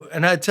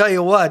And I tell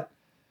you what,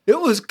 it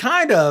was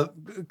kind of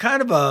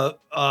a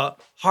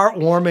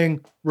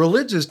heartwarming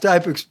religious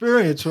type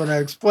experience when I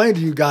explained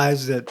to you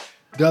guys that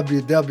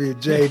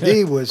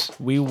WWJD was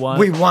we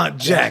want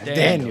Jack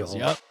Daniels.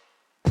 Yep.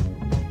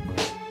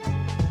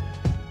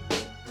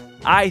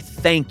 I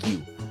thank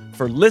you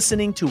for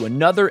listening to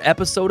another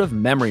episode of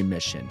Memory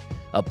Mission,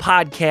 a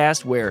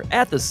podcast where,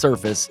 at the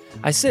surface,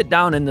 I sit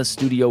down in the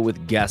studio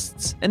with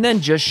guests and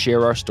then just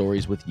share our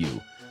stories with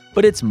you.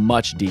 But it's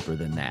much deeper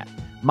than that.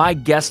 My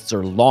guests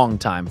are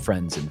longtime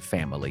friends and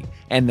family,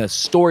 and the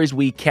stories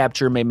we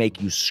capture may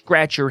make you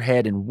scratch your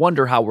head and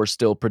wonder how we're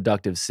still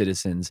productive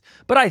citizens,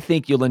 but I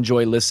think you'll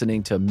enjoy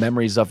listening to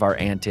memories of our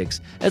antics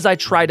as I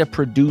try to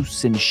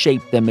produce and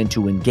shape them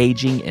into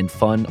engaging and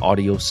fun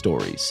audio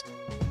stories.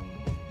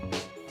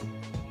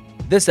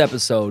 This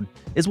episode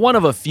is one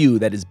of a few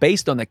that is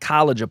based on the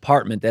college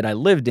apartment that I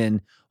lived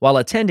in while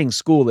attending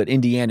school at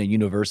Indiana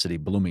University,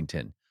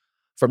 Bloomington.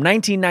 From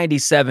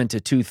 1997 to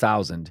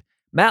 2000,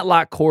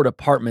 Matlock Court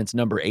Apartments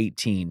number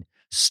 18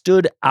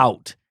 stood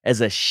out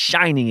as a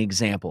shining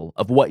example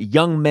of what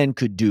young men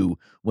could do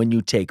when you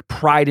take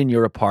pride in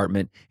your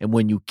apartment and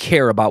when you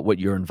care about what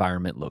your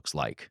environment looks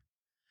like.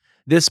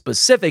 This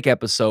specific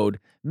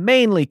episode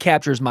mainly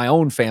captures my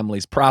own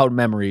family's proud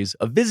memories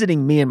of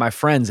visiting me and my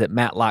friends at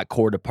Matlock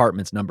Court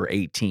Apartments number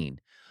 18.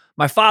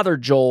 My father,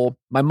 Joel,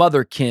 my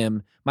mother,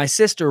 Kim, my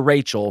sister,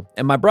 Rachel,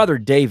 and my brother,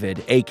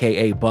 David,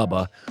 a.k.a.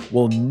 Bubba,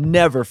 will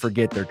never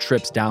forget their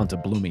trips down to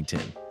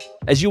Bloomington.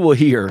 As you will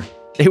hear,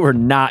 they were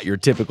not your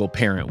typical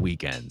parent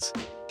weekends.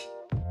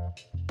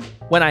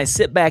 When I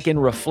sit back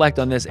and reflect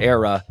on this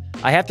era,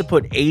 I have to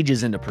put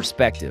ages into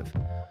perspective.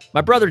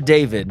 My brother,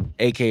 David,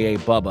 a.k.a.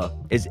 Bubba,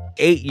 is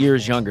 8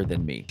 years younger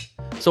than me.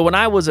 So when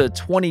I was a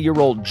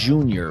 20-year-old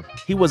junior,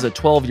 he was a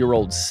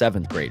 12-year-old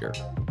 7th grader.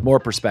 More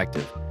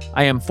perspective.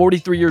 I am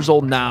 43 years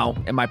old now,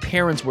 and my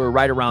parents were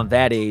right around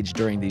that age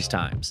during these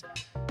times.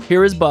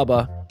 Here is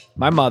Bubba,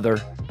 my mother,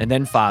 and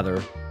then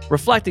father,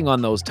 reflecting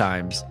on those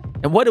times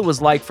and what it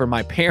was like for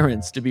my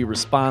parents to be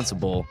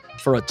responsible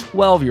for a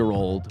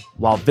 12-year-old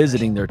while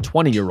visiting their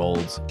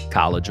 20-year-old's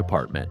college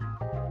apartment.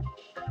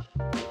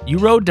 You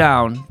rode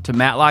down to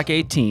Matlock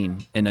 18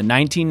 in a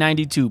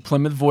 1992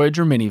 Plymouth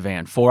Voyager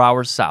minivan 4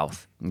 hours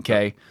south,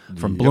 okay,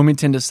 from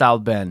Bloomington to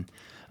South Bend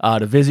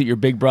to visit your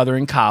big brother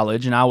in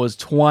college, and I was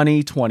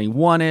 20,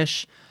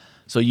 21-ish,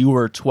 so you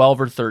were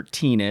 12 or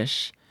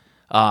 13-ish.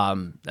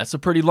 That's a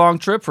pretty long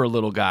trip for a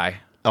little guy.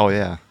 Oh,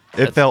 yeah.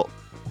 It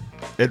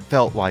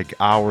felt like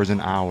hours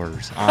and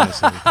hours,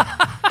 honestly.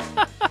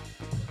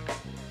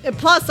 And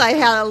plus, I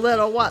had a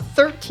little,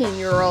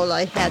 13-year-old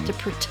I had to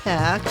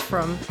protect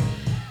from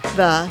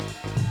the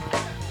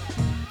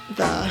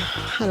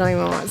I don't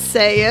even want to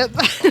say it.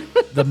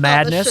 The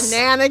madness. The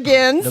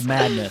shenanigans. The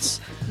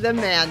madness. The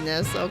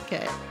madness,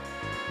 okay.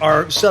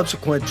 Our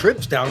subsequent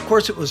trips down, of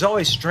course, it was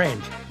always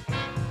strange.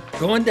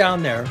 Going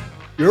down there,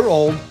 you're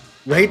old,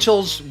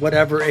 Rachel's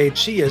whatever age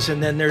she is,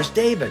 and then there's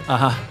David,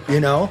 you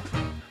know?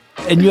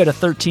 And you had a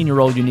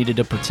 13-year-old you needed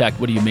to protect.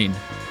 What do you mean?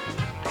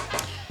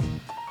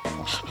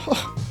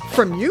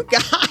 From you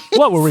guys.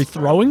 What, were we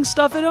throwing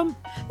stuff at him?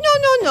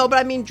 No, but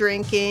I mean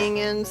drinking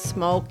and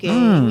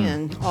smoking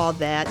and all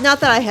that.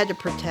 Not that I had to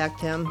protect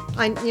him.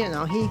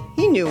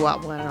 He knew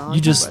what went on. You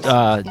just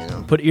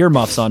put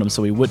earmuffs on him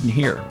so he wouldn't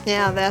hear.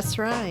 Yeah, that's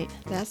right.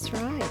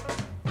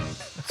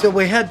 So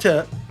we had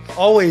to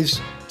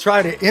always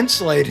try to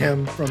insulate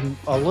him from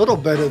a little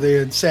bit of the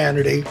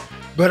insanity,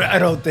 but I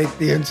don't think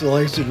the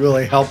insulation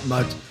really helped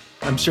much.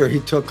 I'm sure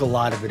he took a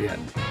lot of it in.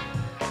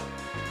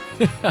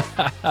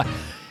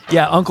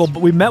 Yeah,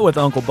 we met with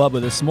Uncle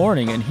Bubba this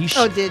morning, and he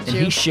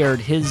he shared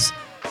his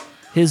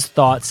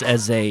thoughts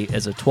as a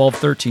 12,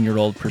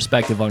 13-year-old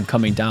perspective on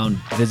coming down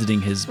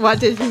visiting his What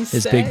did he say?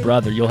 His big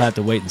brother. You'll have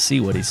to wait and see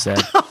what he said.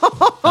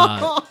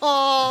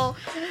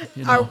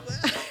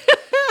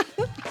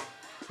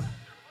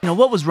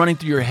 What was running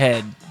through your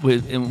head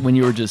when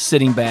you were just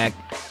sitting back,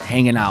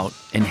 hanging out,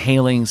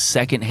 inhaling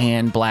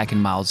secondhand Black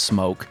and Mild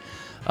smoke?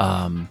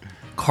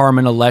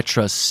 Carmen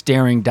Electra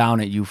staring down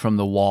at you from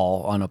the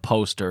wall on a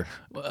poster.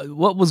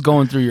 What was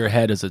going through your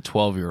head as a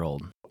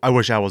 12-year-old? I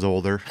wish I was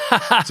older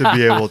to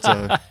be able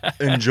to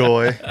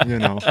enjoy,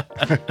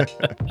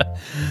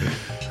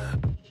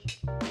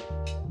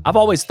 I've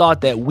always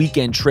thought that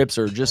weekend trips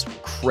are just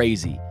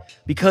crazy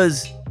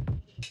because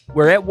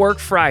we're at work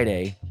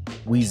Friday,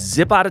 we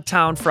zip out of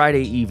town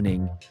Friday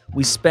evening,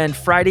 we spend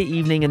Friday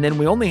evening, and then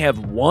we only have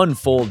one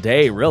full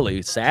day,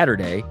 really,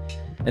 Saturday.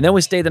 And then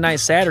we stay the night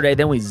Saturday,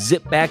 then we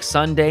zip back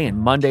Sunday, and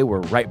Monday we're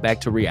right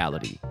back to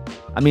reality.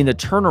 I mean, the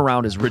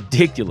turnaround is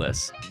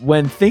ridiculous.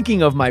 When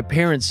thinking of my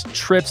parents'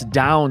 trips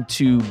down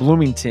to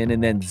Bloomington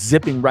and then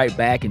zipping right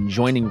back and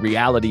joining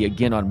reality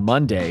again on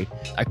Monday,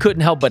 I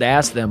couldn't help but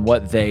ask them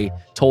what they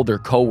told their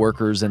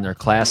coworkers and their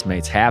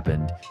classmates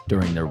happened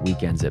during their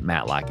weekends at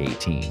Matlock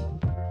 18.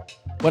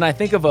 When I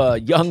think of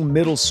a young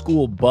middle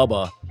school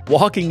Bubba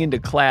walking into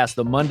class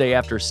the Monday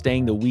after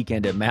staying the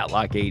weekend at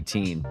Matlock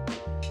 18,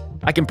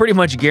 I can pretty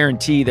much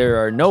guarantee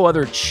there are no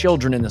other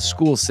children in the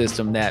school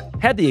system that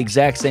had the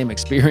exact same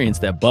experience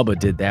that Bubba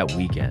did that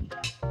weekend.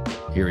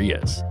 Here he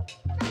is.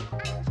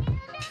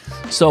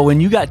 So when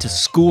you got to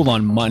school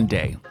on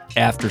Monday,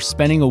 after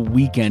spending a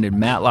weekend at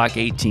Matlock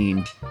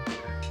 18,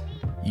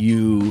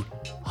 you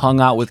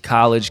hung out with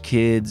college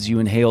kids, you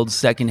inhaled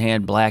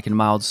secondhand black and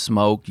mild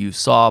smoke, you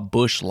saw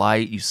Busch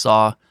Light, you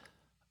saw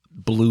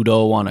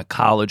Bluto on a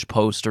college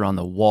poster on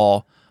the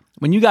wall.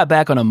 When you got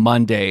back on a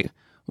Monday,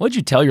 what'd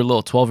you tell your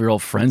little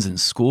 12-year-old friends in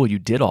school you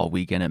did all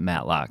weekend at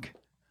Matlock?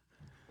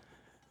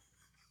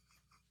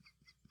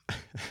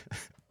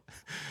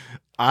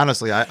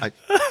 Honestly, I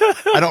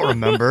don't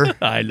remember.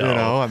 I know. You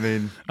know, I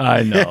mean,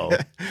 I know.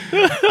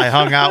 I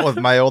hung out with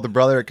my older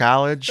brother at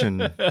college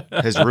and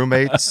his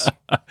roommates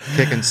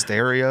kicking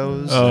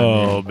stereos.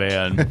 Oh,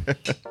 man.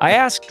 I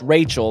asked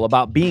Rachel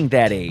about being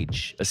that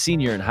age, a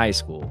senior in high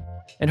school,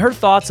 and her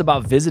thoughts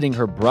about visiting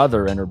her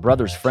brother and her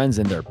brother's friends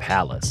in their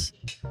palace.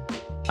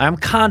 I'm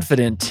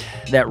confident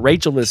that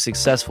Rachel is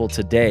successful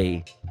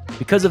today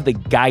because of the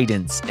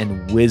guidance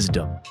and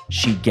wisdom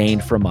she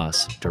gained from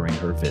us during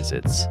her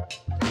visits.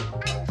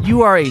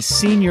 You are a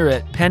senior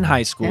at Penn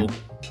High School,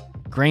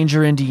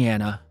 Granger,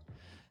 Indiana,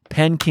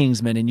 Penn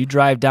Kingsman, and you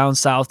drive down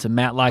south to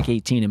Matlock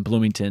 18 in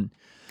Bloomington.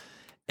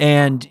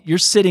 And you're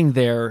sitting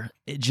there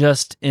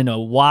just in a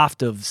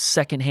waft of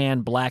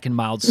secondhand black and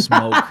mild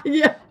smoke.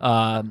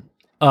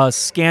 A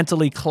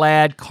scantily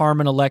clad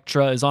Carmen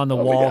Electra is on the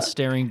wall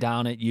staring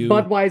down at you.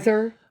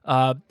 Budweiser,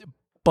 a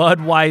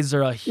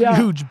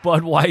huge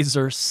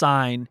Budweiser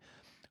sign.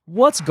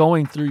 What's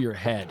going through your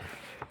head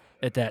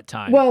at that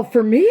time? Well,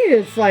 for me,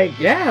 it's like,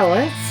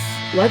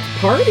 let's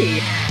party.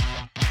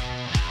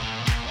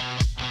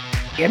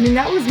 I mean,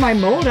 that was my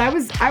mode. I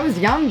was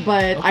young,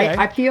 but Okay.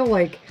 I feel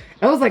like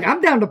I was like,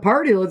 I'm down to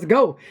party. Let's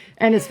go.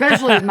 And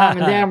especially if mom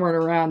and dad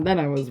weren't around, then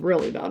I was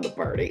really down to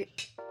party.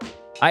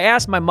 I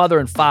asked my mother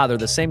and father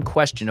the same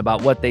question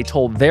about what they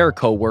told their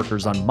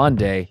co-workers on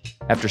Monday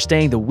after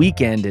staying the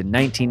weekend in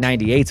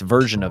 1998's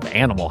version of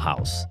Animal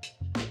House.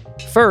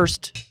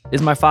 First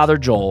is my father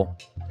Joel,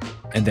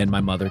 and then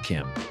my mother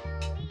Kim.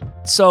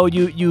 So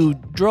you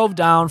drove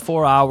down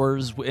 4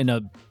 hours in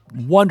a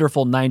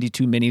wonderful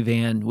 92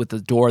 minivan with the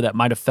door that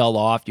might have fell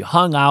off. You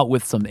hung out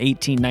with some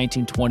 18,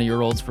 19,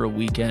 20-year-olds for a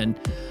weekend.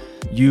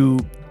 You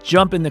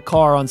jump in the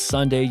car on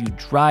Sunday. You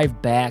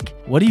drive back.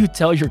 What do you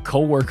tell your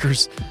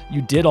coworkers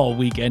you did all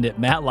weekend at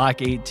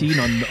Matlock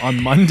 18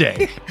 on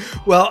Monday?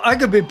 Well, I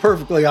could be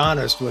perfectly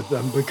honest with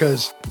them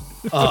because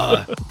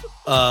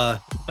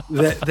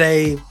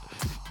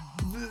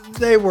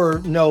they were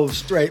no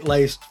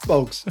straight-laced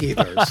folks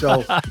either.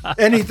 So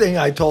anything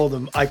I told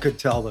them, I could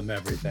tell them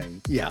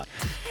everything. Yeah.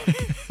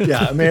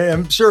 I mean,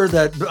 I'm sure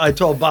that I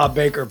told Bob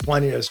Baker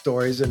plenty of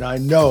stories, and I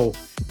know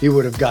he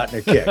would have gotten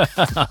a kick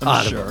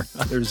out of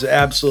them. There's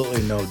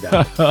absolutely no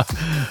doubt.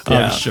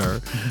 I'm sure.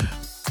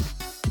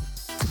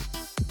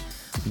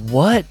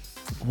 What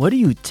do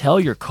you tell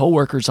your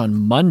coworkers on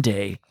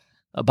Monday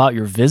about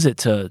your visit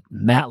to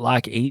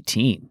Matlock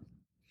 18?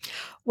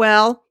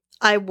 Well,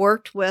 I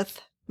worked with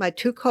my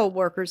two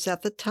coworkers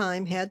at the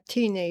time, had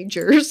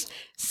teenagers.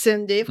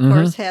 Cindy, of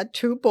course, had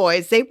two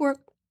boys. They weren't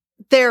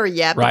there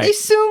yet, but they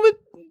soon would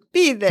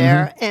be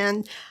there.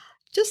 And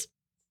just,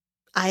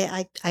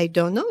 I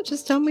don't know,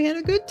 just tell me we had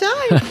a good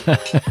time.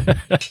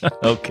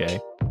 Okay.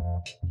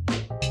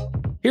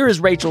 Here is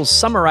Rachel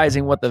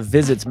summarizing what the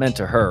visits meant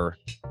to her.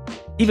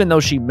 Even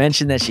though she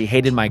mentioned that she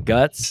hated my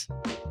guts,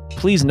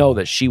 please know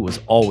that she was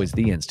always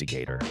the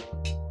instigator.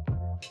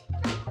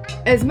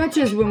 As much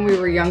as when we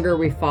were younger,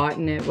 we fought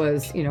and it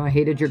was, I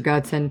hated your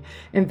guts. And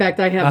in fact,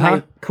 I have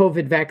my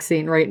COVID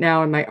vaccine right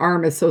now and my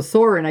arm is so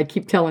sore. And I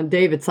keep telling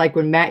Dave, it's like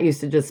when Matt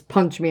used to just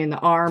punch me in the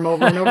arm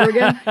over and over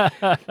again.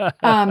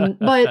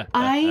 But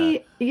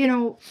I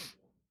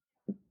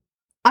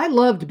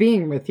loved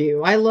being with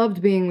you. I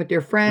loved being with your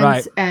friends.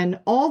 Right. And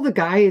all the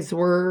guys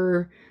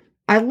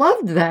I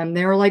loved them.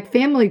 They were like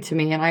family to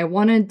me and I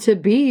wanted to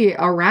be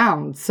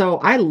around. So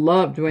I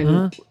loved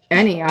when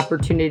any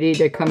opportunity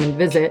to come and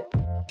visit.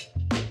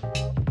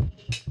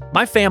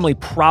 My family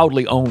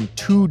proudly owned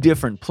 2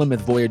 different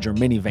Plymouth Voyager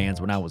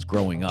minivans when I was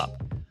growing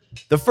up.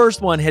 The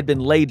first one had been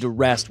laid to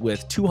rest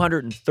with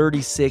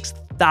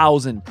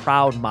 236,000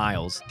 proud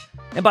miles.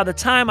 And by the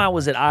time I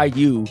was at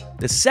IU,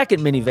 the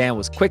second minivan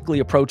was quickly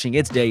approaching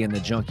its day in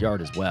the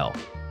junkyard as well.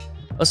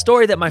 A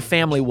story that my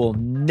family will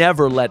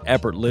never let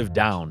Eppert live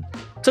down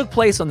took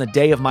place on the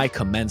day of my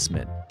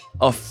commencement,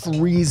 a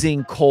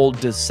freezing cold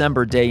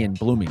December day in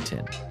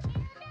Bloomington.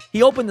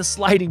 He opened the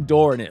sliding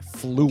door and it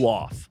flew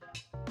off.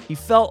 He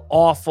felt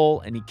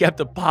awful and he kept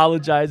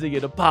apologizing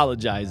and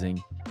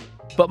apologizing.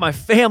 But my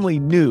family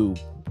knew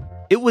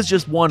it was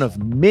just one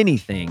of many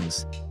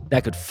things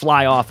that could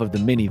fly off of the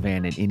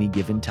minivan at any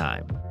given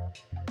time.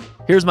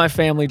 Here's my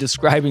family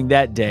describing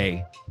that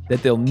day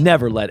that they'll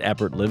never let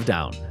Eppert live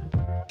down.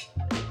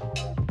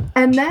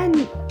 And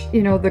then,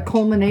 the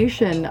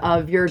culmination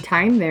of your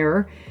time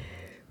there,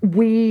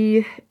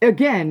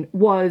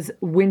 was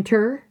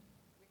winter,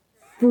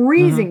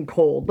 freezing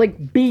cold,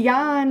 like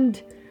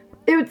beyond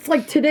it's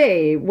like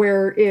today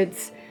where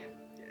it's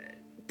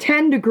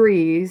 10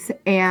 degrees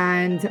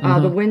and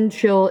the wind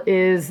chill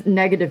is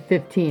negative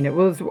 15. It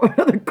was one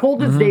of the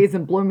coldest days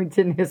in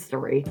Bloomington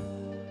history.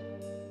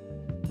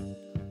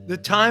 The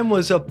time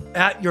was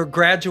at your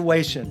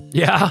graduation.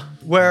 Yeah.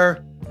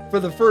 Where for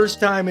the first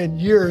time in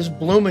years,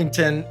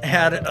 Bloomington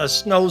had a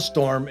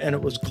snowstorm and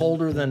it was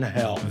colder than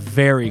hell.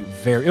 Very,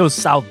 very. It was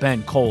South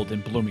Bend cold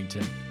in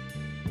Bloomington.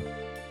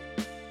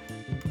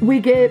 We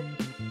get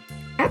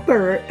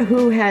Eppert,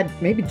 who had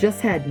maybe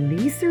just had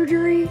knee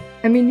surgery.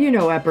 I mean, you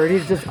know Eppert,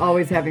 he's just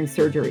always having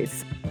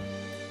surgeries.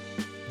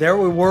 There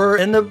we were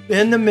in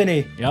the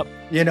mini. Yep.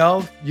 You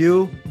know,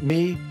 you,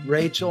 me,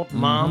 Rachel,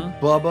 Mom,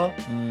 Bubba,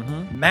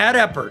 Matt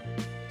Eppert.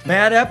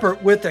 Matt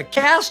Eppert with a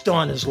cast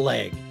on his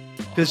leg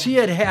because he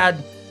had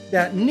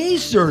that knee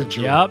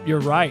surgery. Yep, you're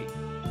right.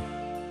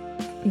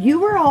 You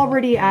were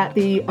already at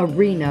the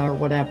arena or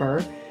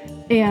whatever.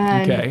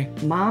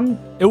 And Mom,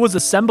 it was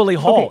Assembly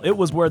Hall. Okay. It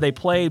was where they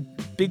played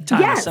big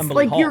time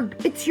Assembly Hall.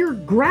 It's your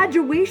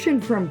graduation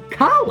from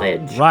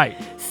college. Right.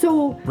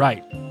 So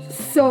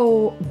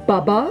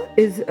Bubba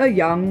is a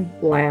young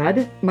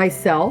lad,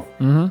 myself,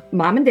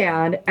 Mom and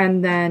Dad,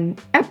 and then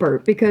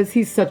Eppert, because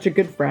he's such a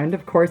good friend.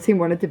 Of course, he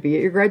wanted to be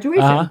at your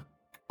graduation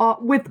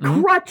with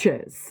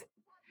crutches.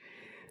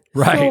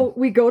 Right. So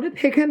we go to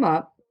pick him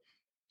up,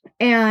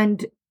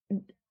 and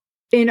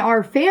in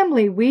our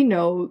family, we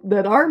know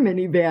that our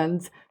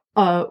minivans,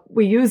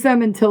 we use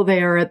them until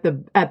they are at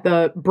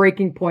the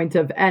breaking point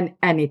of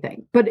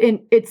anything. But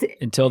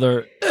until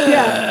they're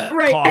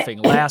coughing,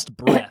 last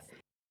breath.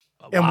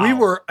 And we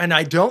were, and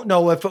I don't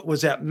know if it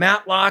was at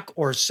Matlock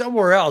or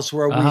somewhere else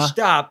where we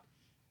stopped,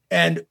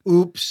 and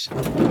oops.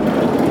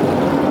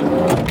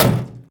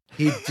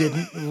 He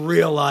didn't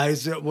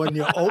realize that when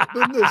you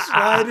open the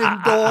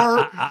sliding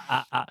door,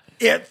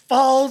 it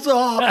falls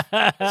off.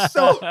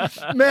 So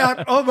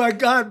Matt, oh my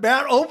God,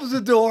 Matt opens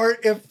the door,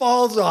 it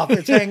falls off.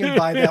 It's hanging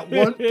by that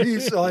one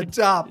piece on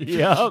top.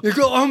 Yep. You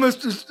go, oh,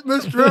 Mr.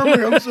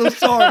 Emery, I'm so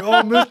sorry.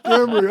 Oh, Mr.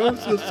 Emery, I'm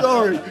so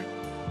sorry.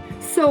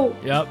 So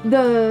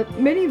the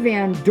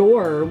minivan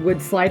door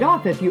would slide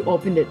off if you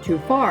opened it too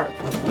far.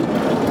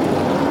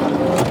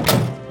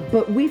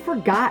 But we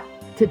forgot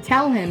to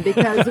tell him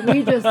because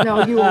we just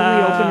know you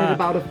only open it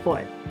about a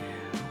foot.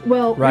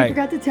 Well, we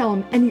forgot to tell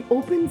him, and he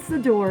opens the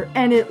door,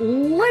 and it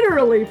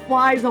literally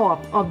flies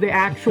off of the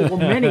actual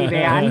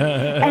minivan.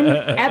 And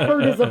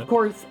Eppert is, of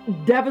course,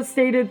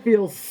 devastated,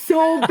 feels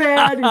so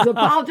bad. He's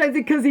apologizing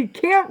because he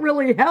can't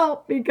really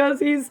help because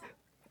he's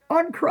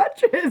on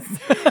crutches.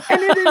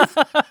 And it is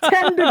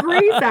 10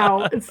 degrees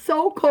out. It's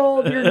so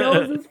cold. Your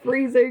nose is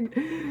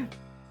freezing.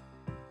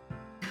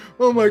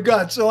 Oh my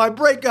God. So I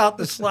break out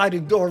the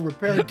sliding door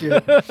repair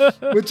kit,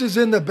 which is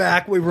in the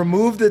back. We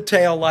remove the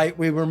tail light.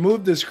 We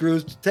remove the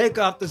screws to take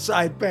off the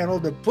side panel,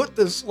 to put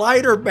the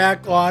slider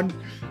back on,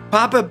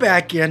 pop it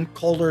back in,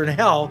 colder than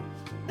hell.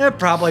 And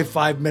probably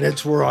 5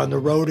 minutes, we're on the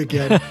road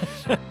again.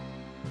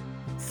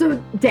 So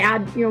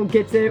Dad,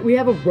 gets in it. We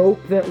have a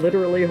rope that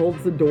literally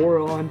holds the door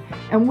on,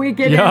 and we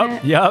get in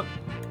it. Yep.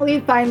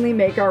 We finally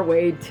make our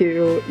way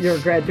to your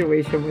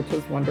graduation, which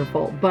was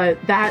wonderful. But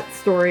that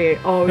story,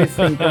 I always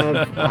think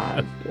of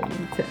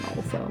Bloomington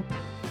also.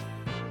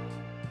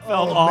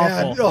 Felt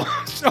awful.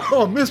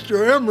 Oh,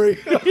 Mr. Emery.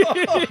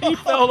 He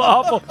felt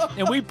awful.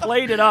 And we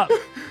played it up.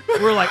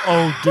 We're like,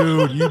 oh,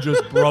 dude, you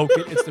just broke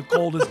it. It's the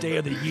coldest day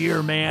of the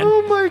year, man.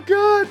 Oh, my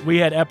God. We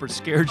had Eppert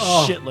scared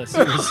shitless.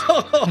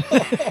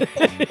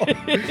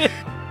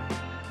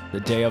 The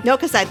day of... No,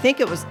 because I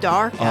think it was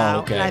dark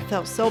out, and I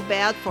felt so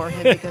bad for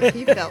him because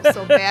he felt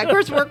so bad. Of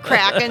course, we're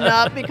cracking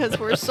up because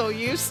we're so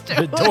used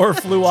to it. The door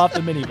flew off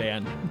the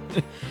minivan.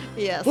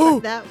 Yes.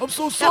 I'm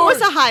so sorry.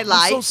 That was a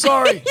highlight. I'm so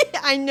sorry.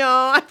 I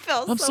know. I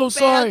felt so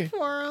bad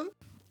for him.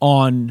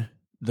 On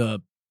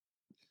the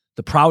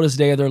proudest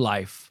day of their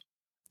life,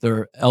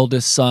 their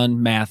eldest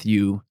son,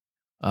 Matthew,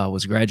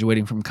 was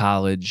graduating from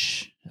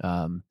college.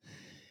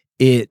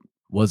 It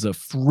was a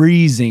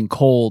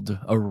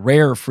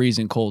rare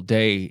freezing cold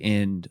day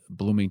in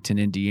Bloomington,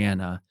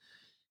 Indiana.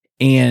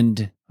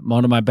 And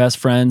one of my best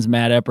friends,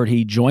 Matt Eppert,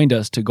 he joined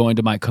us to go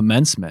into my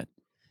commencement.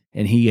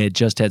 And he had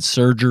just had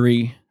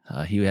surgery.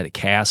 He had a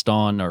cast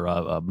on or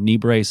a knee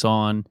brace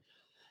on.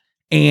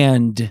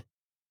 And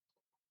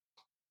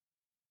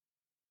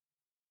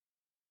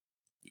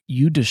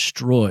you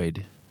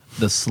destroyed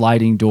the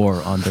sliding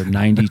door on their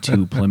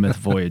 92 Plymouth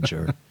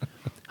Voyager.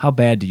 How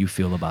bad do you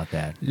feel about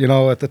that?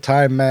 At the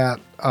time,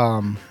 Matt,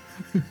 and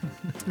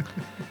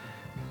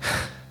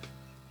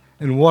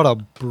what a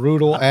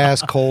brutal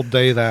ass cold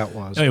day that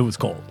was. It was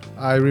cold.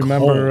 I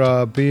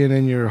remember being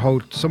in your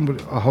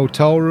a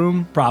hotel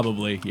room.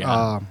 Probably,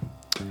 yeah.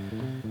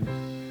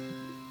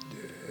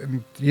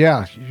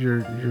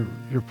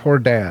 Your poor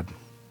dad.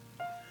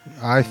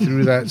 I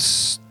threw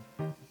that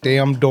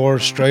damn door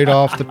straight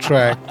off the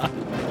track.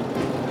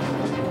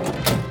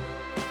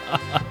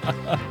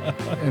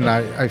 And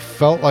I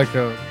felt like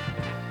a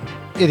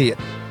idiot.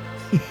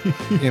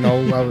 I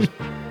was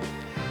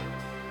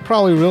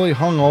probably really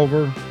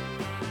hungover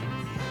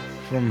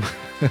from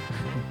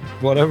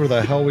whatever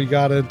the hell we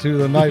got into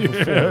the night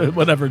before.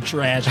 Whatever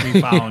trash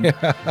we found.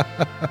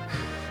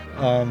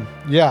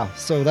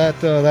 So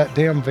that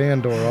damn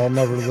van door, I'll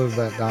never live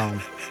that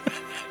down.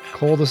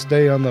 Coldest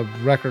day on the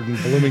record in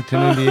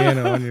Bloomington,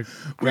 Indiana on your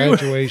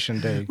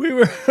graduation day. We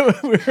were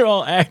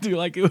all acting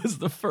like it was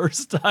the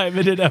first time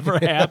it had ever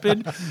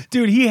happened.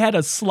 Dude, he had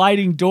a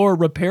sliding door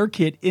repair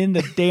kit in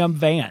the damn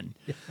van.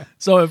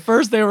 So at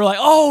first they were like,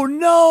 "Oh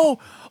no.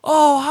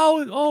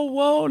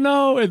 Whoa,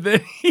 no." And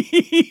then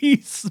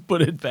he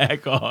put it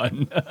back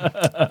on.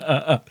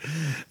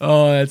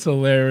 Oh, that's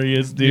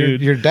hilarious,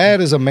 dude. Your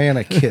dad is a man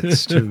of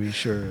kits too, he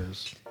sure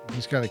is.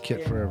 He's got a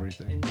kit for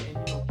everything.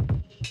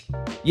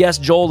 Yes,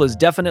 Joel is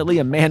definitely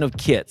a man of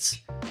kits.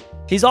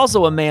 He's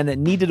also a man that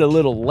needed a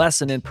little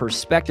lesson in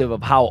perspective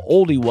of how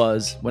old he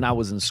was when I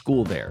was in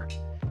school there.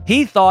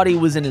 He thought he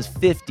was in his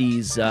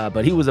 50s,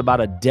 but he was about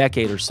a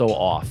decade or so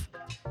off.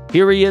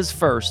 Here he is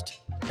first,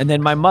 and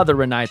then my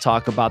mother and I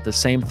talk about the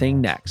same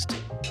thing next.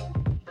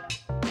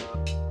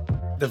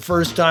 The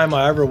first time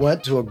I ever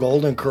went to a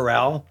Golden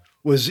Corral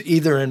was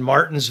either in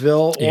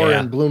Martinsville or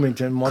in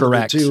Bloomington, one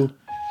Correct. of the two.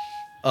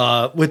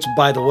 Which,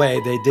 by the way,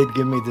 they did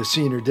give me the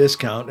senior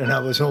discount, and I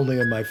was only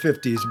in my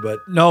 50s. But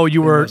no,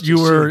 you were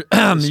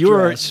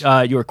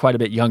quite a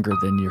bit younger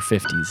than your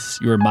 50s.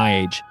 You were my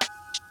age.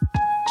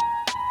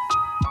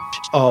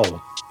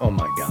 Oh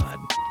my God!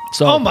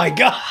 So, oh my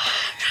God!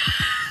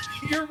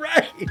 You're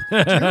right.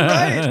 You're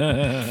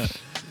right.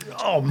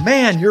 Oh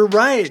man, you're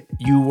right.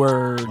 You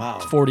were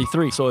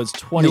 43, so it's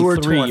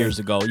 23 years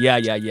ago.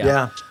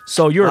 Yeah.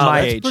 So you're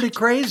my that's age. Pretty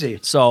crazy.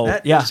 So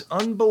that is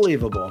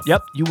unbelievable.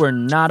 Yep, you were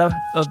not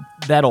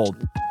that old.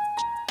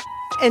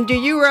 And do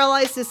you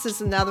realize this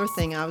is another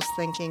thing I was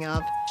thinking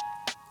of?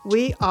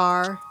 We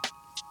are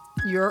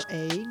your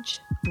age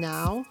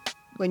now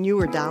when you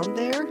were down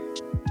there.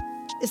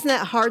 Isn't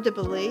that hard to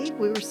believe?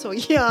 We were so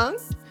young.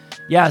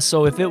 Yeah,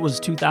 so if it was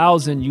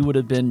 2000, you would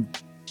have been...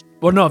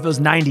 Well, no, if it was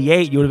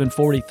 98, you would have been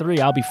 43.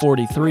 I'll be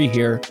 43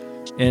 here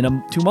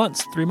in 3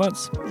 months.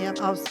 Yeah,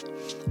 I was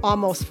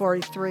almost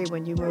 43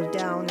 when you moved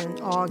down in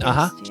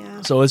August.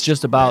 Yeah. So it's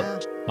just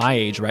about my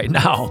age right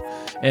now.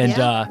 And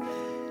I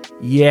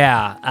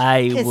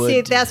would...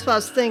 See, that's what I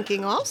was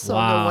thinking also.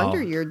 Wow. No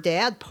wonder your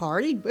dad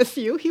partied with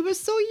you. He was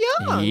so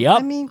young. Yep.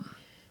 I mean,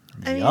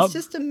 it's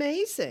just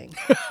amazing.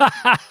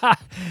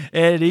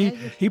 And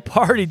he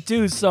partied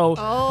too, so...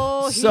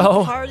 He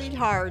partied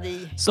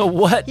hardy. So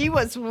what... He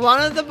was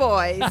one of the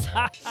boys.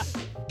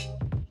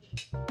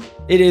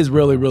 It is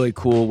really, really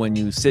cool when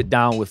you sit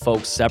down with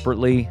folks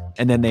separately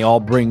and then they all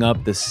bring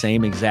up the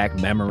same exact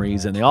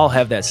memories and they all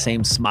have that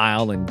same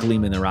smile and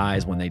gleam in their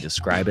eyes when they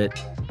describe it.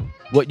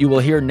 What you will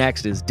hear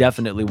next is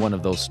definitely one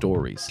of those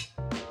stories.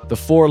 The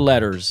 4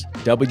 letters,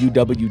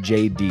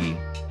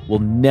 WWJD, will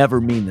never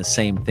mean the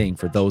same thing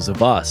for those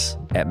of us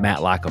at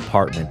Matlock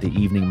Apartment the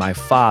evening my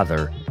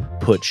father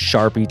put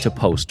Sharpie to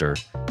poster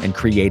and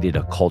created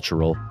a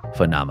cultural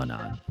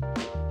phenomenon.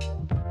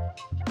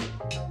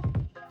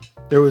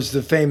 There was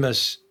the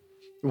famous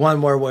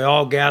one where we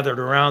all gathered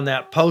around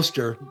that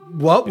poster.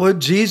 What would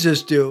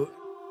Jesus do?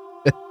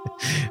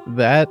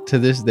 That, to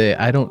this day,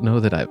 I don't know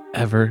that I've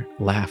ever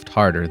laughed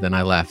harder than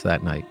I laughed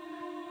that night.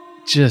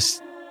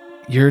 Just,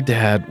 your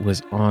dad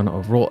was on a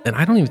roll. And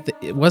I don't even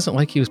it wasn't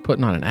like he was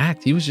putting on an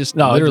act. He was just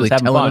literally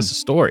telling us a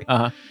story.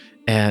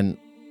 And,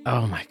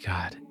 oh my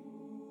God.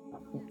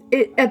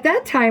 At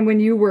that time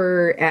when you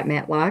were at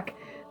Matlock,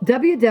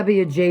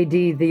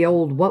 WWJD, the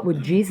old What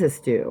Would Jesus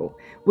Do,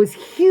 was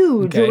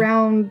huge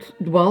around,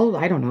 well,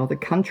 I don't know, the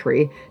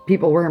country.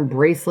 People wearing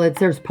bracelets.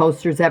 There's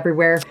posters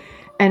everywhere.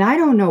 And I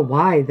don't know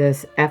why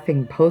this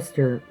effing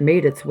poster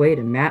made its way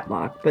to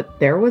Matlock, but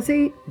there was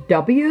a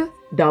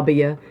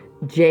WWJD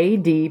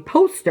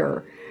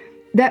poster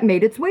that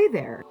made its way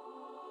there.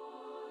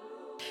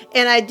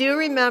 And I do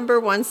remember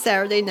one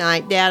Saturday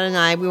night, Dad and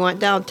I, we went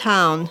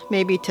downtown,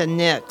 maybe to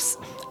Nick's,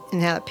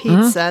 and had a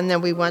pizza, and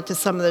then we went to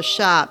some of the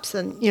shops,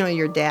 and,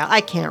 your dad,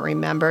 I can't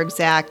remember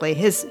exactly.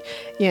 His,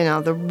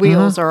 the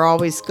wheels are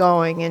always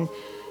going, and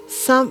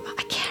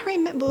I can't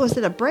remember, was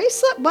it a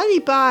bracelet? What did he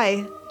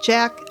buy?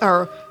 Jack,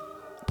 or...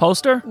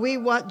 Poster? We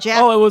want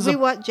Jack, we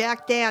want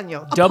Jack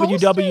Daniel.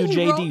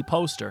 WWJD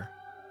poster.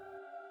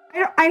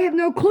 I have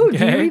no clue.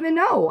 Do you even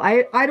know?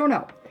 I don't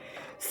know.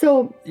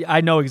 So...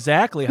 I know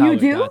exactly how it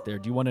got there.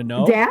 Do you want to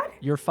know? Dad?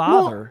 Your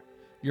father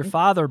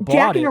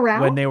bought it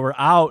when they were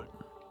out.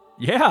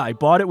 Yeah, I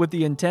bought it with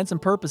the intents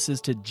and purposes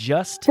to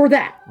just... For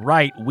that.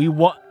 We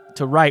want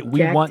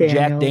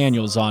Jack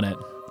Daniels on it.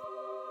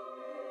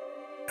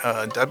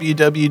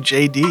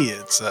 WWJD,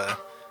 it's,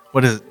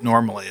 what is it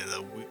normally?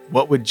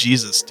 What would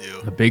Jesus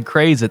do? The big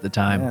craze at the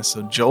time. Yeah,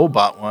 so Joel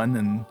bought one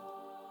and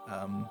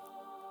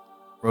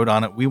wrote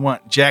on it, we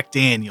want Jack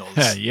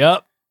Daniels.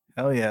 Yep.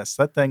 Hell yes.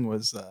 That thing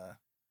was,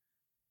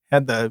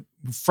 had the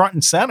front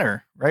and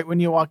center right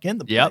when you walk in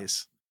the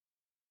place.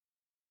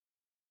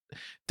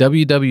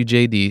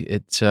 WWJD,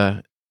 it's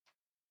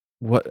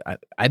what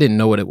I didn't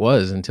know what it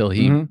was until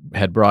he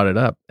had brought it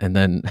up, and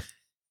then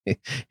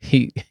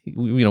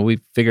we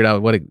figured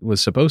out what it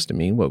was supposed to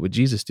mean. What would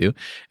Jesus do?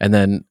 And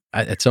then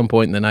at some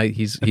point in the night,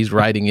 he's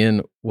writing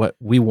in what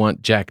we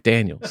want Jack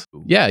Daniels.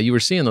 Yeah, you were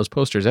seeing those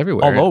posters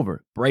everywhere, all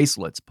over,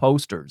 bracelets,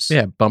 posters,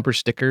 yeah, bumper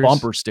stickers,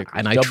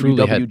 and I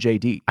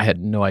truly had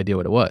no idea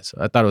what it was.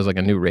 I thought it was like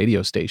a new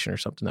radio station or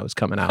something that was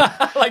coming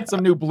out, like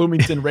some new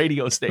Bloomington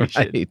radio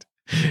station. Right.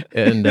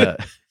 And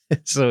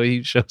so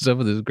he shows up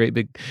with this great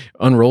big,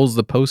 unrolls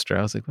the poster.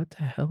 I was like, what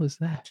the hell is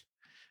that?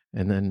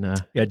 And then,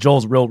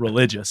 Joel's real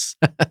religious.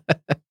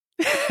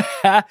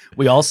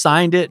 We all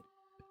signed it.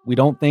 We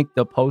don't think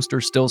the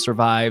poster still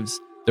survives.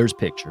 There's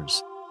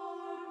pictures.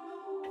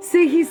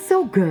 See, he's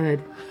so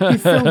good.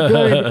 He's so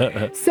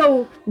good.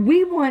 So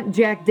we want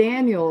Jack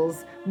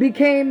Daniels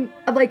became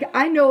like,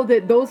 I know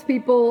that those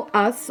people,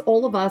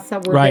 all of us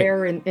that were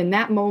there in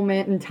that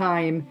moment in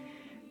time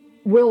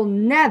will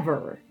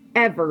never,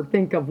 ever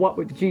think of what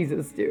would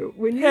Jesus do.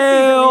 When you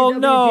Hell see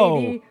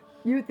no.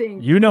 You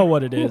think, you know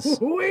what it is.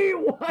 We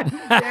want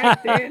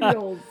Jack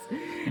Daniels.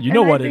 You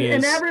know what it is.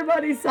 And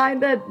everybody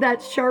signed that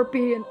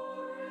Sharpie.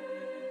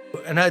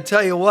 And I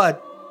tell you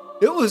what,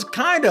 it was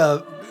kind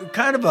of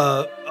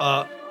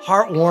a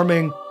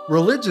heartwarming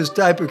religious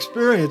type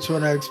experience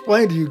when I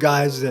explained to you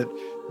guys that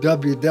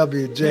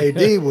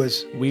WWJD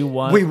was we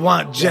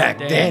want Jack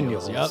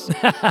Daniels. Yep.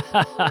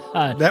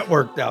 That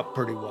worked out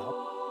pretty well.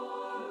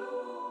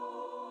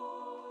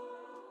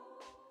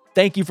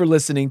 Thank you for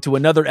listening to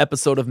another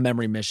episode of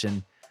Memory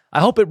Mission.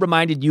 I hope it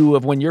reminded you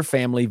of when your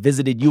family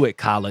visited you at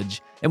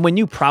college and when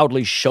you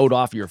proudly showed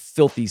off your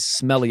filthy,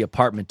 smelly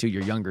apartment to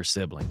your younger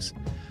siblings.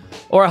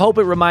 Or I hope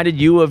it reminded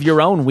you of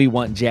your own We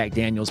Want Jack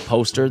Daniels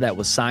poster that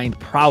was signed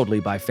proudly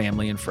by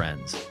family and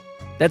friends.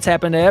 That's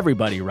happened to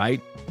everybody, right?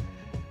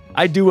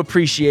 I do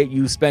appreciate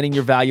you spending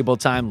your valuable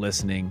time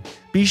listening.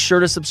 Be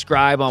sure to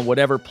subscribe on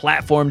whatever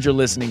platforms you're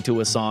listening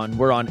to us on.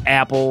 We're on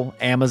Apple,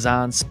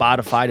 Amazon,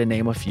 Spotify, to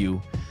name a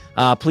few.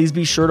 Please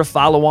be sure to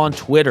follow on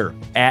Twitter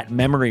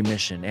 @Memory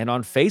Mission and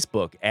on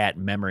Facebook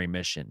 @Memory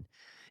Mission.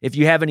 If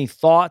you have any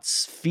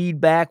thoughts,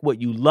 feedback,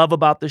 what you love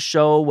about the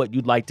show, what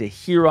you'd like to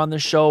hear on the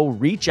show,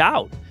 reach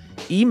out.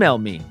 Email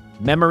me,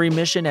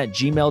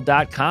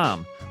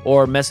 memorymission@gmail.com,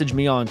 or message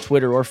me on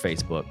Twitter or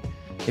Facebook.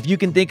 If you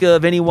can think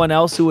of anyone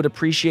else who would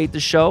appreciate the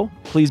show,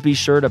 please be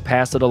sure to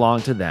pass it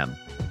along to them.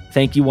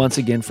 Thank you once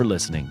again for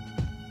listening.